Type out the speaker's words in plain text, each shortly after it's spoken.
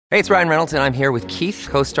Hey, it's Ryan Reynolds, and I'm here with Keith,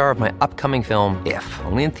 co-star of my upcoming film, If,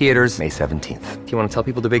 only in theaters May 17th. Do you want to tell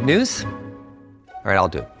people the big news? All right, I'll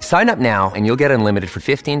do it. Sign up now and you'll get unlimited for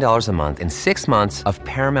 $15 a month and 6 months of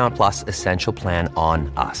Paramount Plus Essential Plan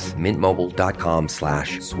on us.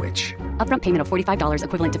 MintMobile.com/switch. Upfront payment of $45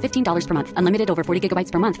 equivalent to $15 per month. Unlimited over 40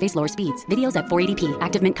 gigabytes per month. Face lower speeds. Videos at 480p.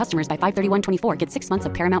 Active Mint customers by 531.24 get 6 months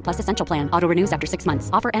of Paramount Plus Essential Plan. Auto renews after 6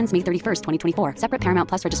 months. Offer ends May 31st, 2024. Separate Paramount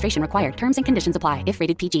Plus registration required. Terms and conditions apply if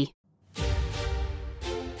rated PG.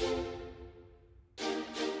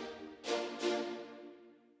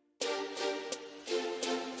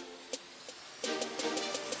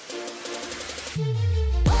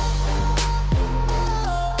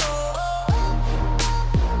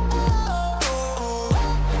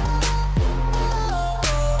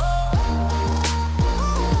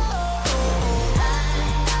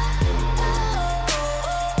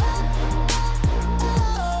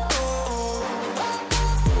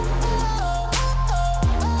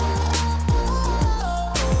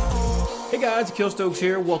 Hey guys, Akil Stokes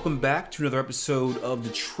here. Welcome back to another episode of the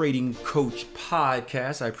Trading Coach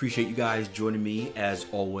Podcast. I appreciate you guys joining me as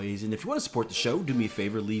always. And if you want to support the show, do me a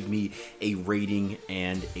favor, leave me a rating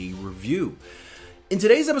and a review. In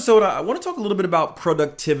today's episode, I want to talk a little bit about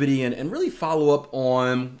productivity and really follow up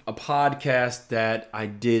on a podcast that I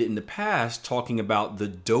did in the past talking about the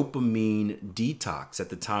dopamine detox. At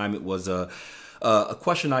the time, it was a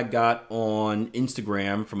question I got on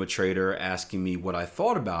Instagram from a trader asking me what I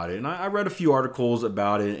thought about it. And I read a few articles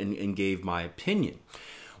about it and gave my opinion.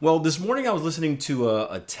 Well, this morning I was listening to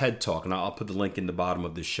a TED Talk, and I'll put the link in the bottom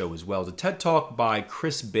of this show as well. It's a TED Talk by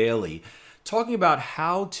Chris Bailey talking about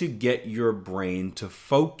how to get your brain to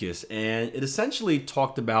focus. And it essentially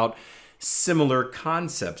talked about similar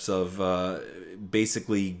concepts of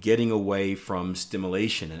basically getting away from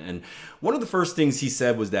stimulation. And one of the first things he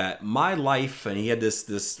said was that my life, and he had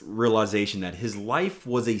this realization that his life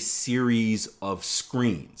was a series of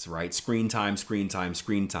screens, right? Screen time, screen time,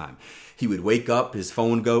 screen time. He would wake up, his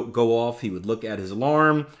phone go off, he would look at his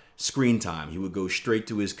alarm, screen time. He would go straight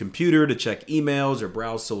to his computer to check emails or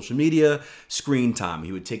browse social media, screen time.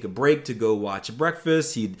 He would take a break to go watch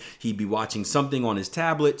breakfast. He'd be watching something on his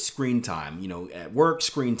tablet, screen time. You know, at work,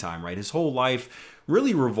 screen time, right? His whole life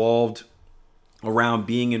really revolved around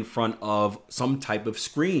being in front of some type of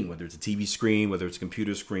screen, whether it's a TV screen, whether it's a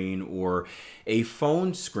computer screen or a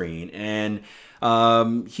phone screen. And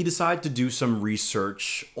he decided to do some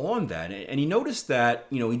research on that. And he noticed that,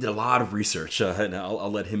 he did a lot of research. And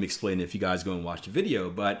I'll let him explain it if you guys go and watch the video.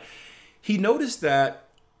 But he noticed that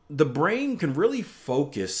the brain can really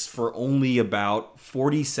focus for only about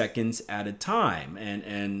 40 seconds at a time.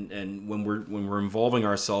 And when we're involving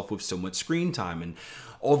ourselves with so much screen time. And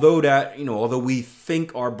although we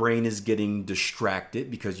think our brain is getting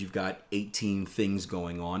distracted because you've got 18 things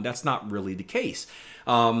going on, that's not really the case.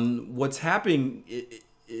 What's happening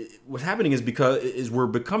is because we're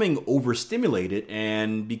becoming overstimulated,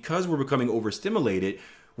 and because we're becoming overstimulated,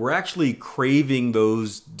 we're actually craving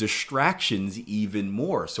those distractions even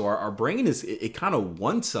more. So our brain it kind of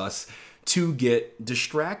wants us to get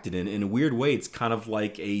distracted. And in a weird way, it's kind of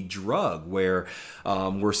like a drug where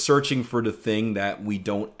we're searching for the thing that we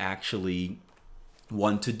don't actually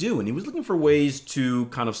want to do. And he was looking for ways to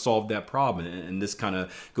kind of solve that problem. And this kind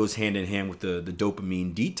of goes hand in hand with the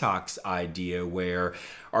dopamine detox idea, where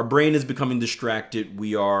our brain is becoming distracted.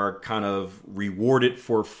 We are kind of rewarded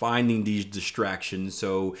for finding these distractions.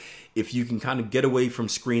 So if you can kind of get away from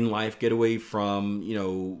screen life, get away from,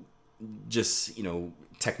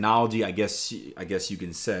 technology, I guess you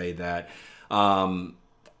can say that we'll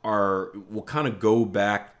kind of go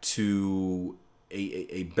back to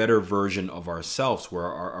a better version of ourselves, where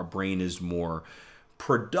our brain is more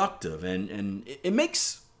productive. And it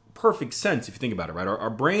makes perfect sense if you think about it, right? Our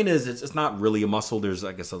brain it's not really a muscle. There's,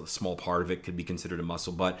 I guess, a small part of it could be considered a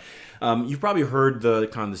muscle, but you've probably heard the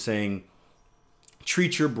kind of saying,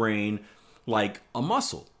 treat your brain like a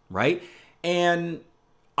muscle, right? And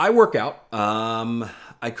I work out.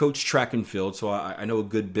 I coach track and field, so I know a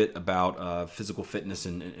good bit about physical fitness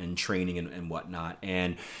and training and whatnot.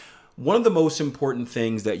 And one of the most important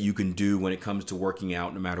things that you can do when it comes to working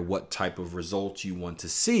out, no matter what type of results you want to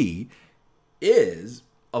see, is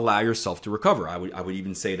allow yourself to recover. I would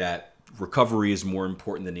even say that recovery is more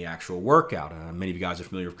important than the actual workout. Many of you guys are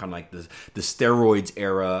familiar with kind of like the steroids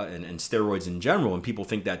era and steroids in general, and people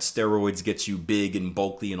think that steroids gets you big and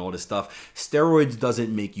bulky and all this stuff. Steroids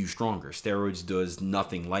doesn't make you stronger. Steroids does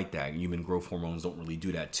nothing like that. Human growth hormones don't really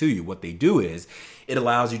do that to you. What they do is it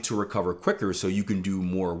allows you to recover quicker so you can do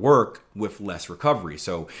more work with less recovery.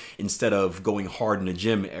 So instead of going hard in the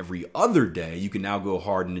gym every other day, you can now go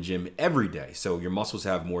hard in the gym every day. So your muscles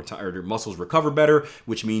have more time, or your muscles recover better,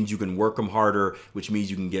 which means you can work them harder, which means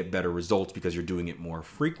you can get better results because you're doing it more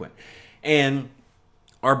frequent. And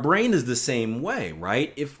our brain is the same way,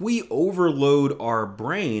 right? If we overload our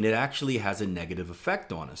brain, it actually has a negative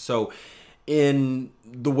effect on us. So in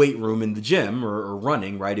the weight room, in the gym, or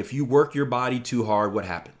running, right? If you work your body too hard, what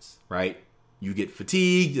happens, right? You get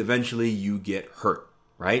fatigued, eventually you get hurt,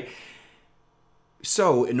 right?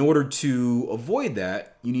 So in order to avoid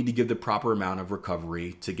that, you need to give the proper amount of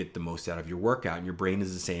recovery to get the most out of your workout. And your brain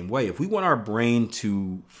is the same way. If we want our brain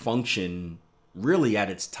to function really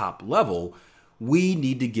at its top level, we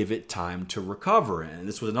need to give it time to recover. And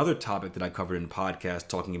this was another topic that I covered in the podcast,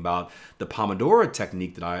 talking about the Pomodoro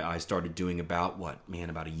technique that I started doing about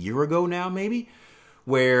a year ago now, maybe,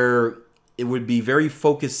 where it would be very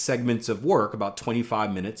focused segments of work, about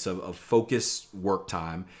 25 minutes of focused work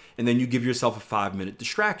time. And then you give yourself a 5-minute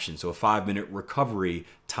distraction. So a 5-minute recovery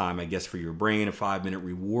time, I guess, for your brain, a 5-minute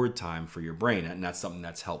reward time for your brain. And that's something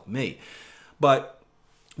that's helped me. But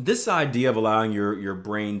this idea of allowing your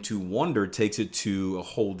brain to wander takes it to a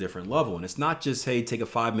whole different level. And it's not just, hey, take a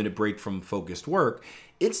 5-minute break from focused work.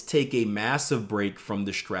 It's take a massive break from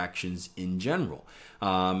distractions in general.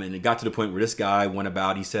 And it got to the point where this guy went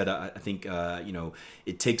about, he said, I think,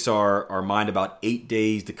 it takes our mind about 8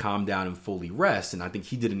 days to calm down and fully rest. And I think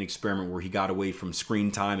he did an experiment where he got away from screen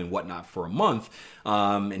time and whatnot for a month.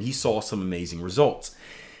 And he saw some amazing results.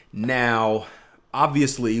 Now,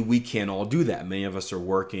 obviously, we can't all do that. Many of us are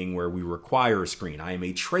working where we require a screen. I am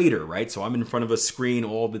a trader, right? So I'm in front of a screen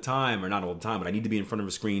all the time, or not all the time, but I need to be in front of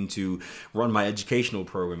a screen to run my educational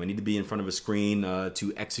program. I need to be in front of a screen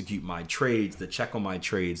to execute my trades, to check on my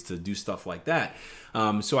trades, to do stuff like that.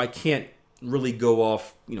 So I can't really go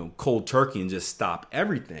off, cold turkey and just stop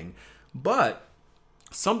everything. But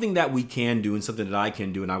something that we can do, and something that I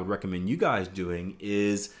can do, and I would recommend you guys doing,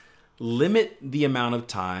 is limit the amount of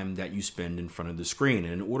time that you spend in front of the screen.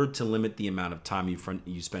 And in order to limit the amount of time you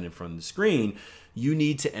spend in front of the screen, you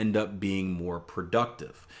need to end up being more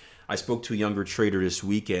productive. I spoke to a younger trader this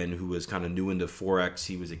weekend who was kind of new into Forex.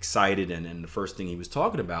 He was excited, and the first thing he was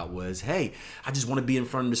talking about was, hey, I just want to be in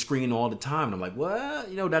front of the screen all the time. And I'm like, well,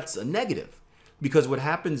 that's a negative. Because what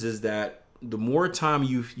happens is that the more time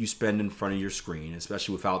you spend in front of your screen,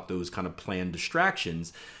 especially without those kind of planned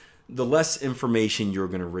distractions, the less information you're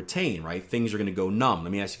going to retain, right? Things are going to go numb.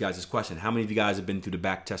 Let me ask you guys this question. How many of you guys have been through the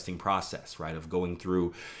back testing process, right? Of going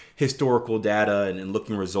through historical data and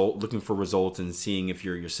looking for results and seeing if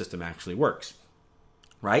your system actually works,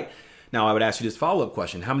 right? Now, I would ask you this follow-up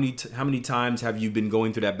question. How many times have you been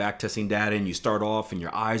going through that back testing data and you start off and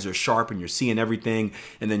your eyes are sharp and you're seeing everything,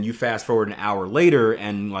 and then you fast forward an hour later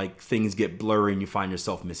and things get blurry and you find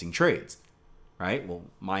yourself missing trades? Right? Well,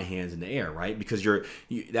 my hand's in the air, right? Because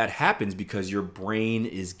that happens because your brain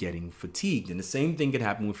is getting fatigued. And the same thing can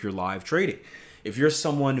happen with your live trading. If you're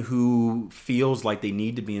someone who feels like they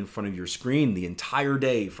need to be in front of your screen the entire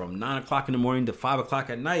day from 9 o'clock in the morning to 5 o'clock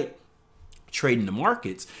at night trading the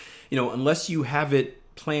markets, unless you have it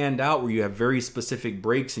planned out where you have very specific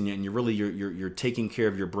breaks and you're taking care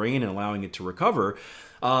of your brain and allowing it to recover,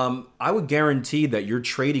 I would guarantee that your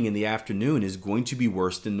trading in the afternoon is going to be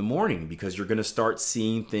worse than the morning, because you're going to start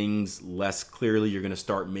seeing things less clearly. You're going to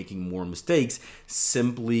start making more mistakes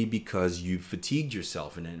simply because you've fatigued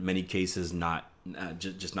yourself, and in many cases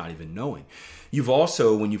just not even knowing. You've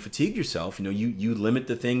also, when you fatigue yourself, you limit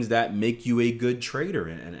the things that make you a good trader,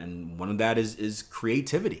 and one of that is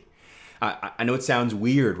creativity. I know it sounds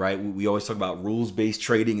weird, right? We always talk about rules-based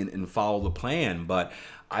trading and follow the plan, but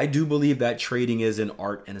I do believe that trading is an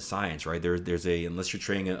art and a science, right? There's unless you're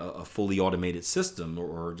trading a fully automated system,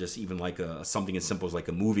 or just even like something as simple as like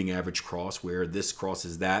a moving average cross where this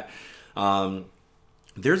crosses that,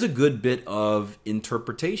 there's a good bit of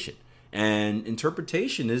interpretation. And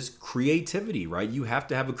interpretation is creativity, right? You have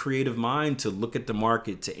to have a creative mind to look at the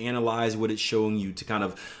market, to analyze what it's showing you, to kind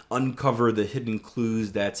of uncover the hidden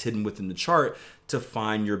clues that's hidden within the chart to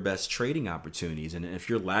find your best trading opportunities. And if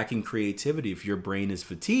you're lacking creativity, if your brain is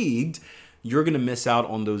fatigued, you're going to miss out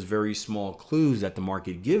on those very small clues that the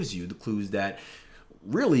market gives you, the clues that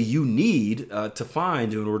really you need to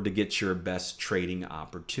find in order to get your best trading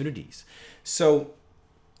opportunities. So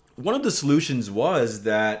one of the solutions was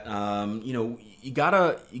that, you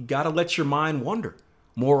gotta let your mind wander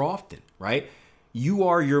more often, right? You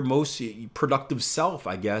are your most productive self,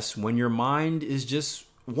 I guess, when your mind is just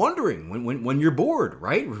wondering, when you're bored,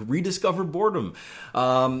 right? Rediscover boredom.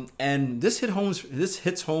 And this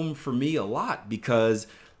hits home for me a lot, because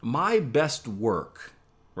my best work,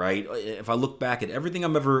 right? If I look back at everything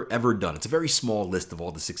I've ever done, it's a very small list of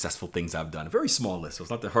all the successful things I've done. A very small list, so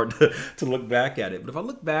it's not that hard to look back at it. But if I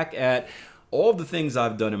look back at all of the things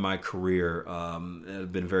I've done in my career that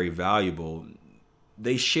have been very valuable,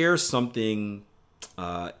 they share something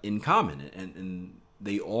in common, and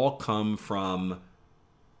they all come from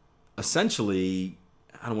essentially,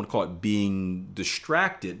 I don't want to call it being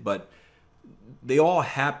distracted, but they all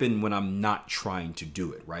happen when I'm not trying to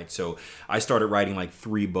do it, right? So I started writing like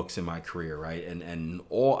 3 books in my career, right? And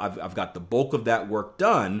all I've got the bulk of that work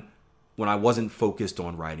done when I wasn't focused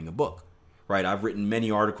on writing a book, right? I've written many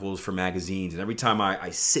articles for magazines, and every time I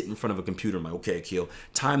sit in front of a computer, I'm like, okay, Akil,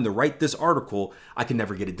 time to write this article, I can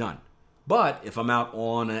never get it done. But if I'm out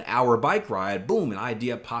on an hour bike ride, boom, an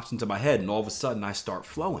idea pops into my head, and all of a sudden I start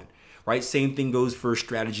flowing. Right? Same thing goes for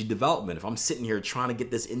strategy development. If I'm sitting here trying to get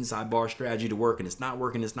this inside bar strategy to work and it's not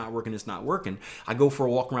working, I go for a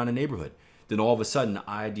walk around the neighborhood. Then all of a sudden, an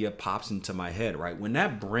idea pops into my head, right? When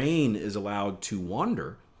that brain is allowed to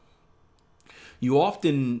wander, you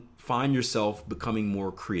often find yourself becoming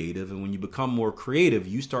more creative. And when you become more creative,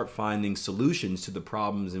 you start finding solutions to the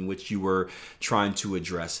problems in which you were trying to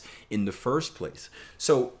address in the first place.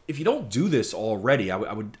 So if you don't do this already, I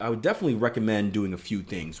would definitely recommend doing a few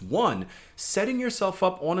things. One, setting yourself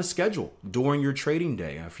up on a schedule during your trading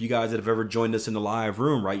day. For you guys that have ever joined us in the live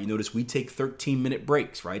room, right, you notice we take 13-minute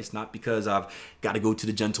breaks, right? It's not because I've got to go to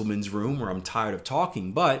the gentleman's room or I'm tired of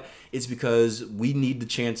talking, but it's because we need the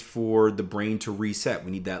chance for the brain to reset.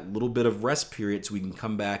 We need that little bit of rest period so we can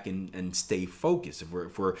come back and stay focused.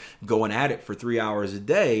 If we're going at it for 3 hours a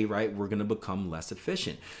day, right, we're going to become less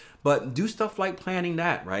efficient. But do stuff like planning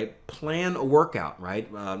that, right? Plan a workout, right?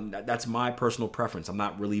 That's my personal preference. I'm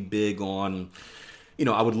not really big on,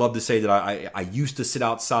 I would love to say that I used to sit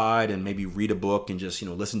outside and maybe read a book and just,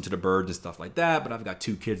 listen to the birds and stuff like that. But I've got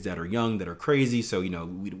 2 kids that are young, that are crazy. So, we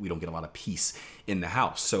don't get a lot of peace in the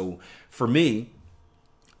house. So for me,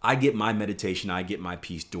 I get my meditation, I get my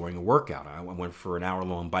peace during a workout. I went for an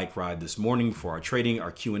hour-long bike ride this morning for our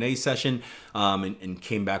Q&A session, and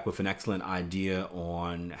came back with an excellent idea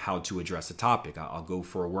on how to address a topic. I'll go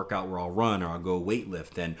for a workout where I'll run or I'll go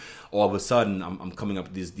weightlift, and all of a sudden I'm coming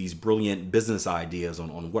up with these brilliant business ideas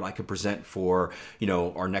on what I could present for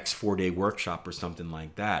our next 4-day workshop or something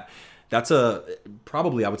like that. That's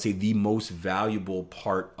probably, I would say, the most valuable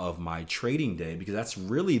part of my trading day, because that's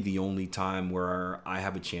really the only time where I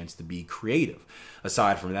have a chance to be creative.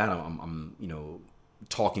 Aside from that, I'm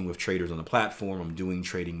talking with traders on the platform. I'm doing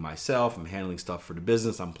trading myself. I'm handling stuff for the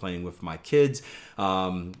business. I'm playing with my kids.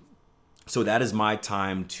 So that is my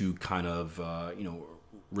time to kind of,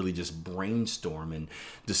 really just brainstorm and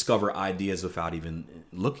discover ideas without even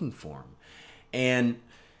looking for them. And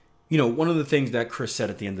one of the things that Chris said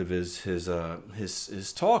at the end of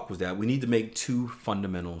his talk was that we need to make 2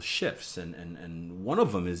 fundamental shifts, and one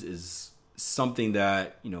of them is something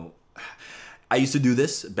that I used to do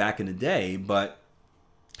this back in the day, but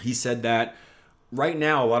he said that right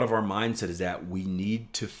now a lot of our mindset is that we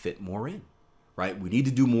need to fit more in. Right? We need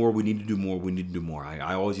to do more. We need to do more. We need to do more.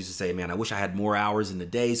 I always used to say, man, I wish I had more hours in the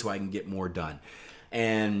day so I can get more done.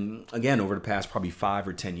 And again, over the past probably 5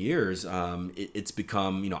 or 10 years, it's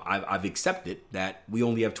become, I've accepted that we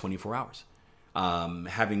only have 24 hours.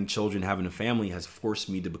 Having children, having a family has forced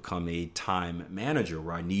me to become a time manager,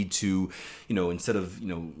 where I need to, instead of,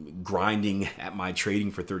 grinding at my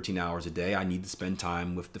trading for 13 hours a day, I need to spend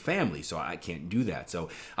time with the family. So I can't do that. So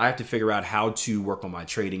I have to figure out how to work on my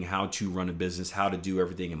trading, how to run a business, how to do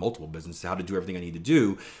everything in multiple businesses, how to do everything I need to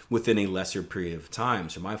do within a lesser period of time.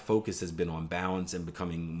 So my focus has been on balance and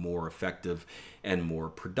becoming more effective and more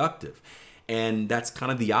productive. And that's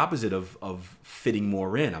kind of the opposite of fitting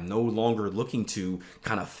more in. I'm no longer looking to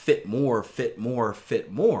kind of fit more.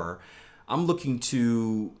 I'm looking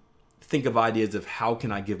to think of ideas of how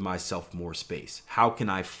can I give myself more space? How can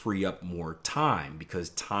I free up more time? Because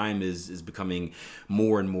time is becoming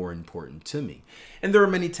more and more important to me. And there are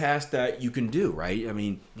many tasks that you can do, right? I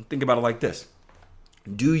mean, think about it like this.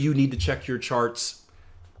 Do you need to check your charts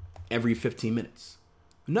every 15 minutes?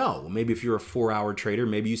 No. Maybe if you're a 4-hour trader,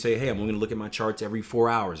 maybe you say, hey, I'm only going to look at my charts every 4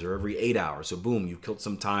 hours or every 8 hours. So boom, you've killed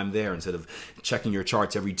some time there instead of checking your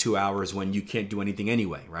charts every 2 hours when you can't do anything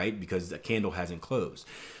anyway, right? Because the candle hasn't closed.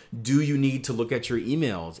 Do you need to look at your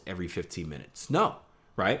emails every 15 minutes? No,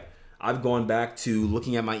 right? I've gone back to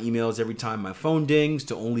looking at my emails every time my phone dings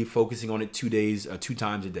to only focusing on it 2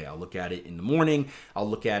 times a day. I'll look at it in the morning. I'll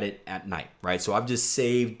look at it at night, right? So I've just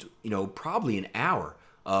saved, probably an hour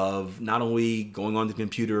of not only going on the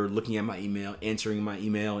computer, looking at my email, answering my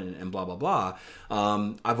email, and blah, blah, blah.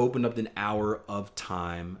 I've opened up an hour of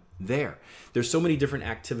time there. There's so many different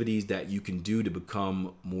activities that you can do to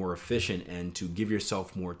become more efficient and to give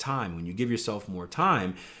yourself more time. When you give yourself more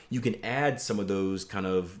time, you can add some of those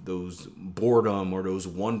those boredom or those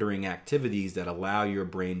wandering activities that allow your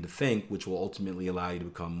brain to think, which will ultimately allow you to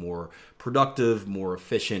become more productive, more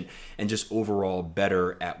efficient, and just overall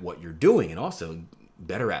better at what you're doing, and also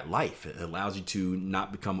better at life. It allows you to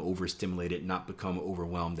not become overstimulated, not become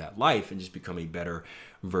overwhelmed at life, and just become a better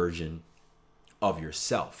version of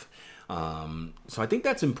yourself. So I think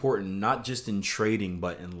that's important, not just in trading,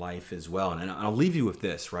 but in life as well. And I'll leave you with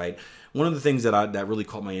this, right? One of the things that really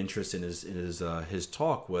caught my interest in his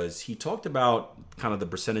talk was he talked about kind of the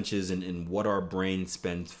percentages and what our brain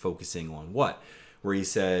spends focusing on what, where he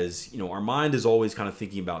says, our mind is always kind of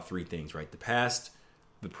thinking about three things, right? The past,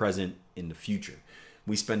 the present, and the future.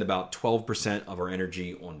 We spend about 12% of our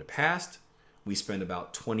energy on the past. We spend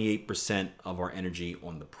about 28% of our energy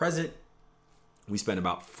on the present. We spend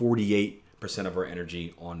about 48% of our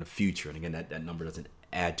energy on the future. And again, that number doesn't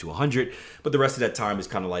add to 100, but the rest of that time is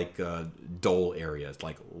kind of like dull areas,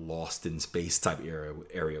 like lost in space type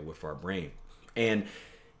area with our brain. And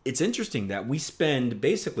it's interesting that we spend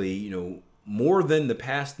basically, more than the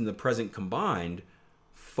past and the present combined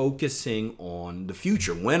focusing on the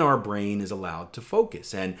future when our brain is allowed to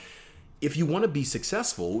focus. And if you want to be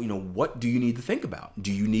successful, what do you need to think about?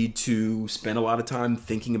 Do you need to spend a lot of time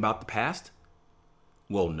thinking about the past?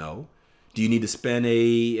 Well, no. Do you need to spend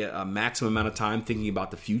a maximum amount of time thinking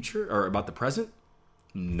about the future or about the present?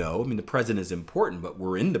 No. I mean, the present is important, but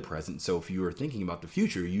we're in the present. So if you are thinking about the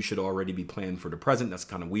future, you should already be planning for the present. That's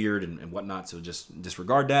kind of weird and whatnot. So just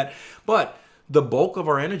disregard that. But the bulk of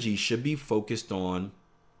our energy should be focused on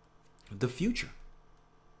the future,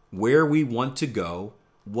 where we want to go,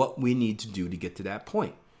 what we need to do to get to that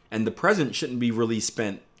point. And the present shouldn't be really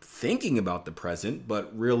spent thinking about the present,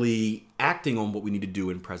 but really acting on what we need to do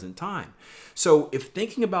in present time. So if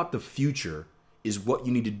thinking about the future is what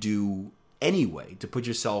you need to do anyway to put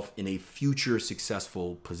yourself in a future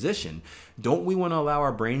successful position, don't we want to allow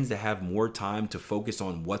our brains to have more time to focus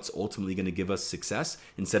on what's ultimately going to give us success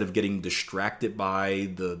instead of getting distracted by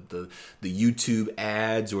the YouTube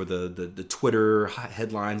ads or the Twitter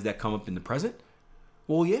headlines that come up in the present?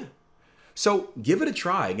 Well, yeah. So give it a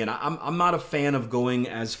try. Again, I'm not a fan of going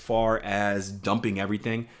as far as dumping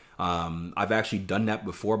everything. I've actually done that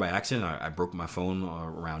before by accident. I broke my phone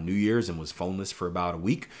around New Year's and was phoneless for about a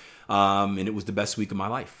week. And it was the best week of my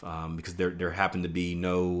life because there happened to be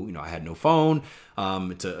I had no phone.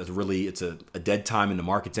 It's a dead time in the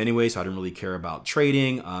markets anyway, so I didn't really care about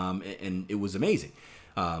trading. And it was amazing.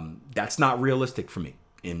 That's not realistic for me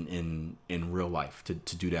in real life to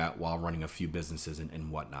do that while running a few businesses and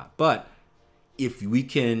whatnot. But if we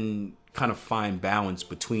can kind of find balance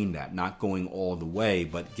between that, not going all the way,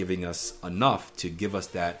 but giving us enough to give us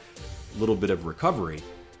that little bit of recovery,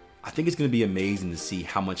 I think it's going to be amazing to see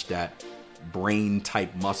how much that brain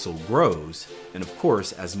type muscle grows. And of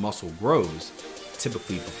course, as muscle grows,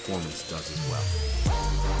 typically performance does as well.